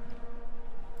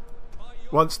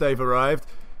they've arrived.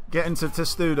 Get into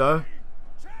Testudo.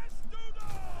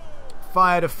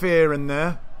 Fire the fear in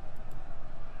there.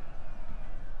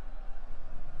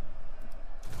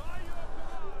 By your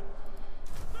command.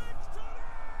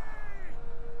 Victory!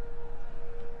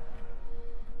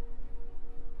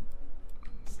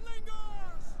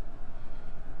 Slingers.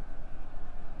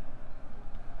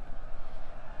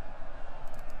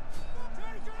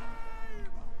 Take aim.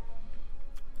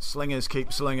 Slingers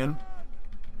keep slinging.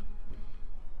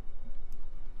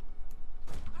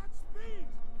 At speed.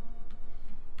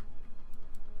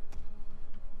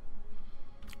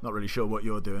 Not really sure what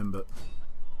you're doing, but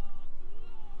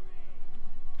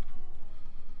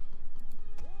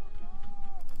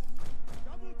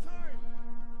Double time.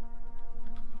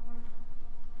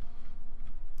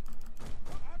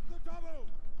 At the double.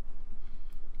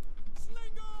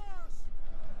 Slingers.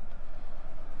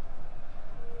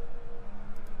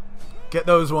 get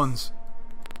those ones.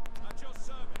 At your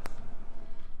service.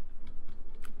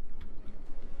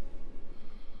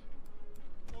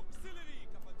 Auxiliary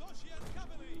Cappadocian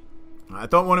cavalry. I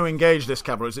don't want to engage this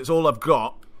cavalry. It's all I've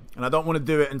got. And I don't want to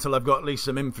do it until I've got at least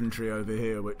some infantry over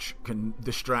here, which can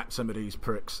distract some of these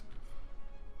pricks.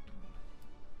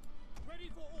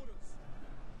 Ready for orders.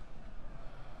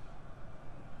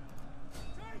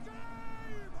 Take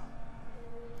aim.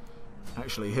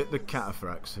 Actually, hit the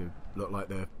cataphracts, who look like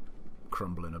they're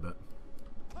crumbling a bit.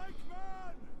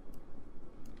 Pikeman.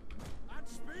 At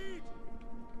speed.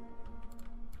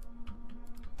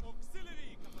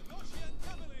 Auxiliary Cappadocian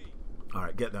cavalry.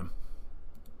 Alright, get them.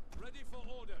 Ready for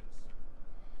orders.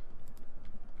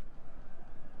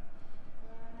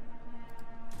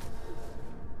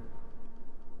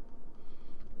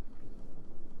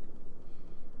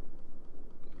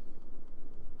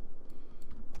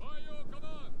 By your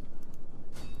command.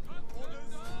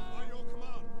 Orders. By your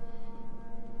command.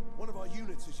 One of our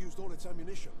units has used all its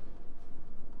ammunition.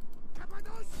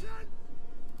 Cappadocian.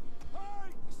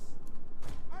 Pikes.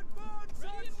 Advance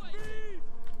at speed.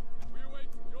 We await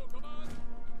your command.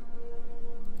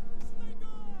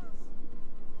 Slingers.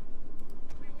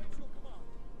 We await your command.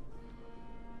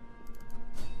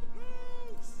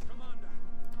 Loose. Commander.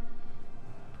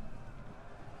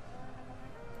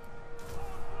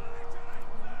 Obliterate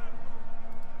them.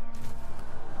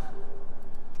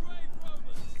 Brave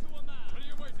Romans to a man. Ready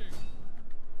and waiting.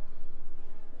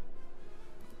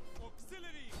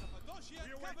 Auxiliary Cappadocian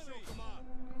We await cavalry. your command.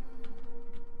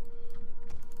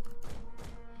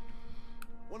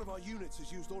 One of our units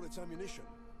has used all its ammunition.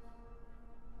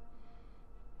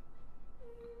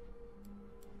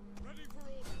 Ready for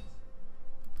orders.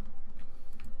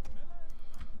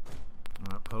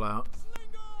 Alright, pull out.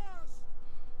 Slingers.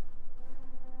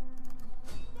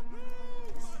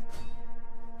 Loose.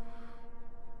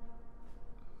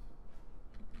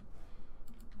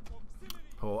 Auxiliary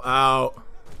Pull out.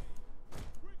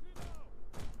 Quickly now.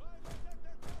 Right at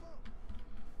that cover.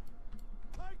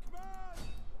 Pikeman.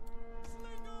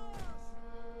 Slingers.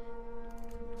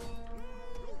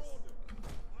 Your order.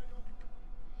 By your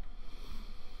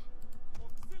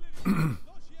Auxiliary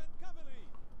Cappadocian cavalry.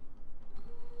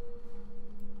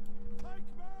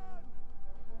 Pikeman.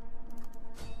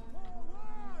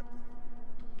 Forward.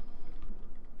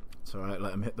 It's alright,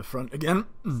 let him hit the front again.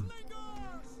 Slingers.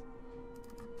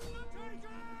 Take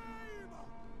aim.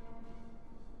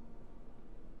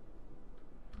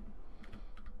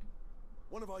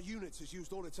 One of our units has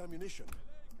used all its ammunition.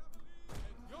 At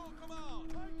your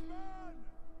command. Pikeman.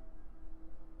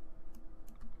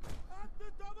 At the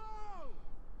double.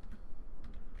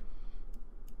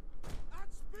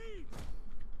 At speed.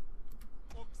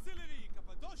 Auxiliary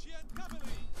Cappadocian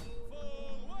cavalry.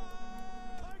 Forward.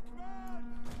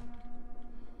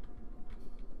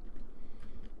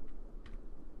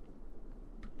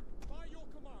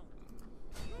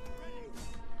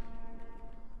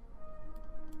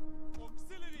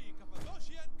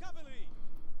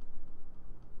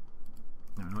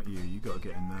 got to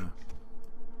get in there.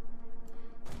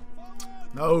 Forward!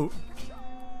 No!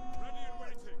 Ready and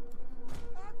waiting.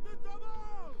 At the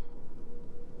double!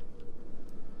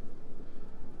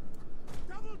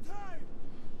 Double time!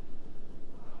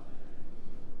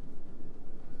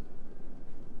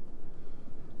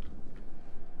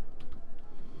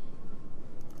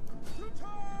 To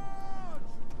charge!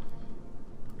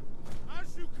 As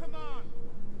you command!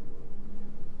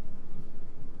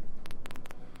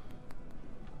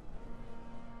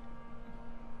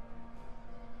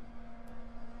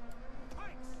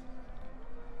 Pikes!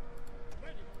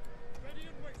 Ready. Ready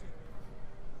and waiting.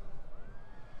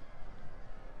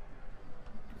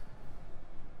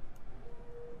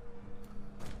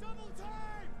 Double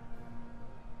time!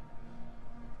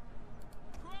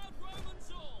 Proud Romans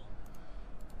all.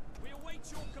 We await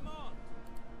your command.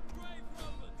 Brave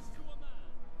Romans to a man.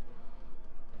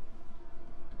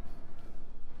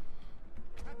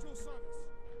 At your service.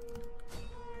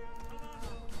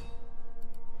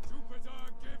 Jupiter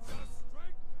gives us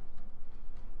strength.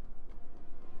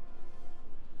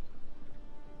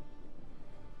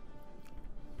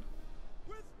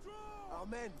 Withdraw! Our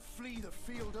men flee the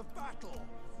field of battle.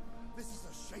 This is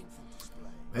a shameful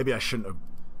display. Maybe I shouldn't have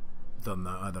done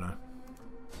that. I don't know.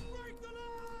 Break the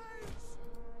lines!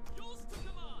 Yours to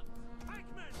command.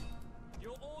 Hackmen.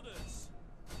 Your orders.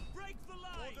 Break the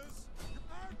line. Orders!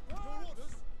 Your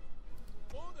orders!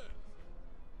 Orders.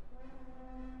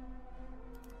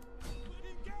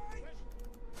 Engage!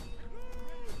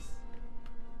 Loose!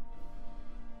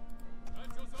 At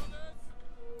your orders.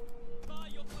 By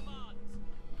your command.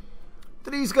 Do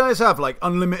these guys have, like,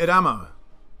 unlimited ammo?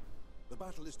 The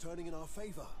battle is turning in our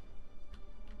favor.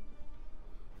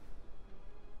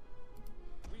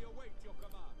 We await your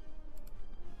command.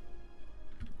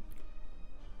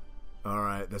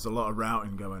 Alright, there's a lot of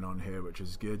routing going on here, which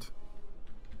is good.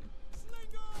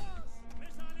 Slingers!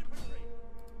 Missile infantry.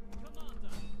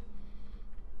 Commander.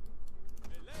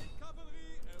 Melee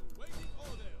cavalry awaiting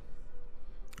orders.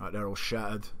 Alright, they're all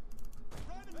shattered.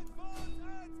 Run advance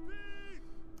at speed!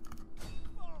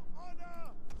 For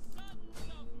honor! Sons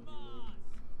of Mars.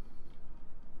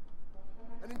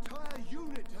 An entire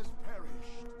unit has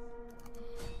perished.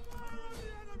 Fire on the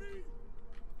enemy!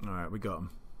 Alright, we got them.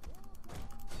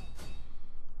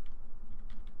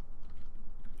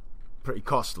 Pretty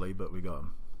costly, but we got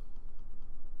them.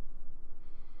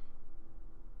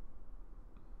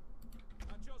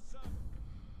 At your service.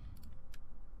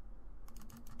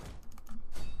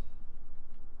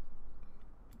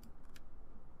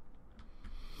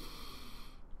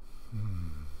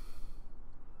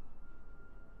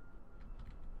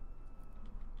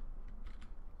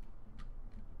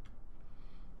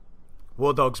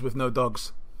 War dogs with no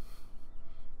dogs.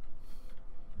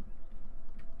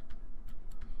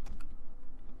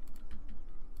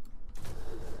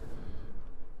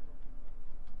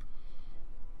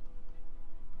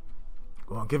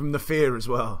 Go on, give him the fear as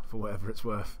well, for whatever it's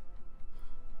worth.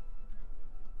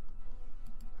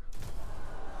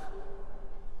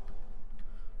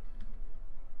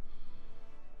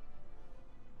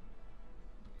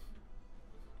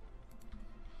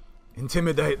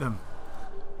 Intimidate them.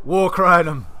 War cry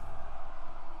them.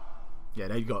 Yeah,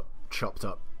 they got chopped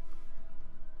up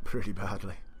pretty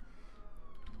badly.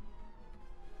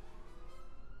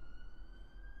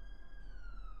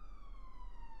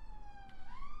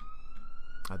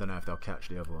 I don't know if they'll catch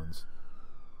the other ones.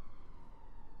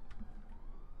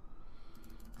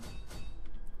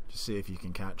 Just see if you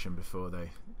can catch them before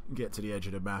they get to the edge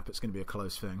of the map. It's going to be a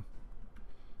close thing.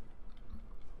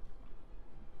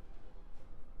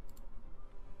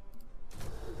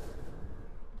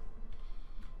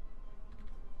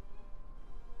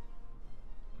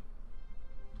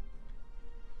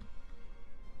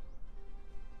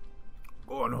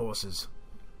 Go on, horses.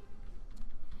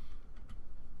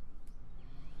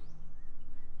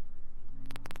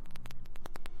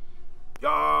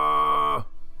 Yeah!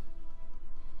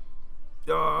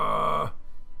 Yeah!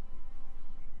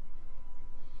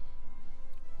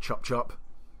 Chop chop.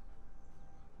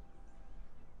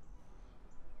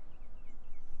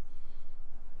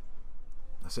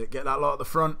 That's it, get that lot at the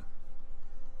front.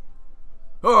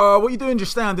 Oh, what are you doing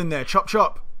just standing there? Chop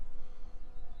chop.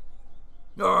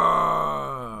 Oh,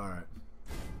 alright.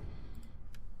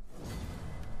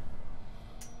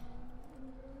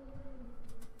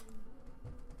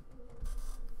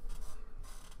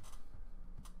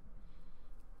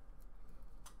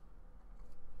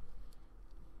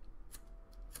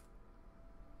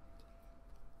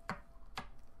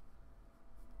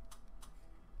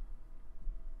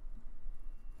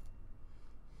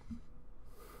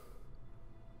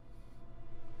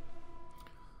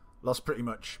 Lost pretty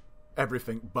much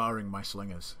everything barring my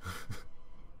slingers.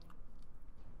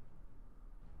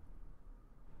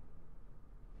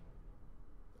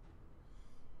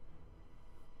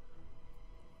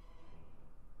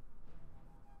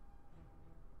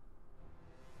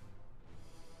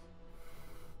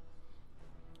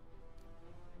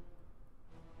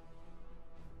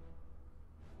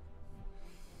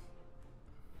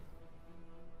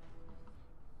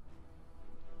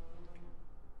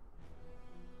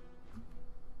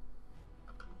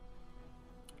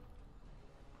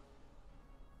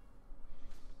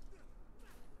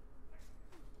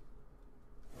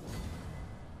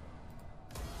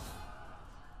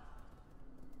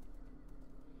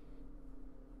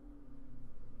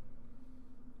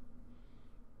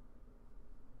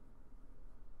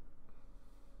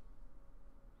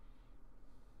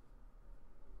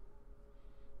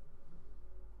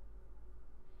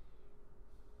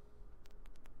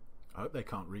 I hope they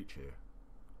can't reach here.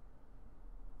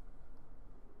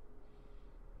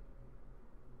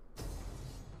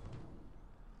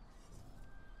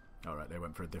 Alright, they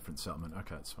went for a different settlement.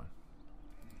 Okay, that's fine.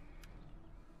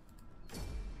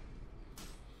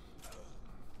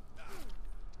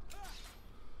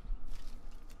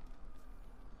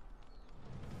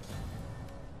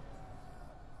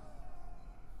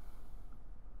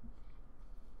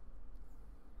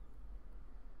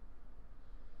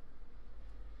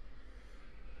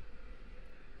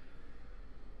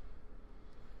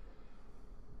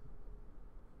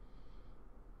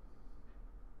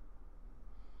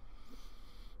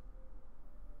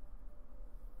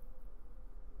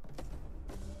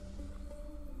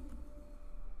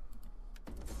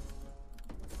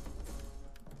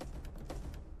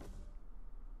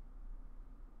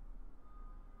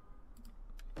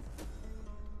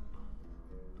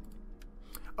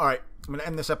 Alright, I'm going to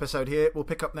end this episode here. We'll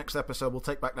pick up next episode. We'll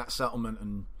take back that settlement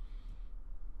and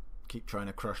keep trying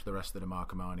to crush the rest of the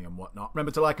Markham army and whatnot.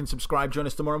 Remember to like and subscribe. Join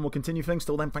us tomorrow and we'll continue things.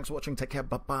 Till then, thanks for watching. Take care.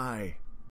 Bye-bye.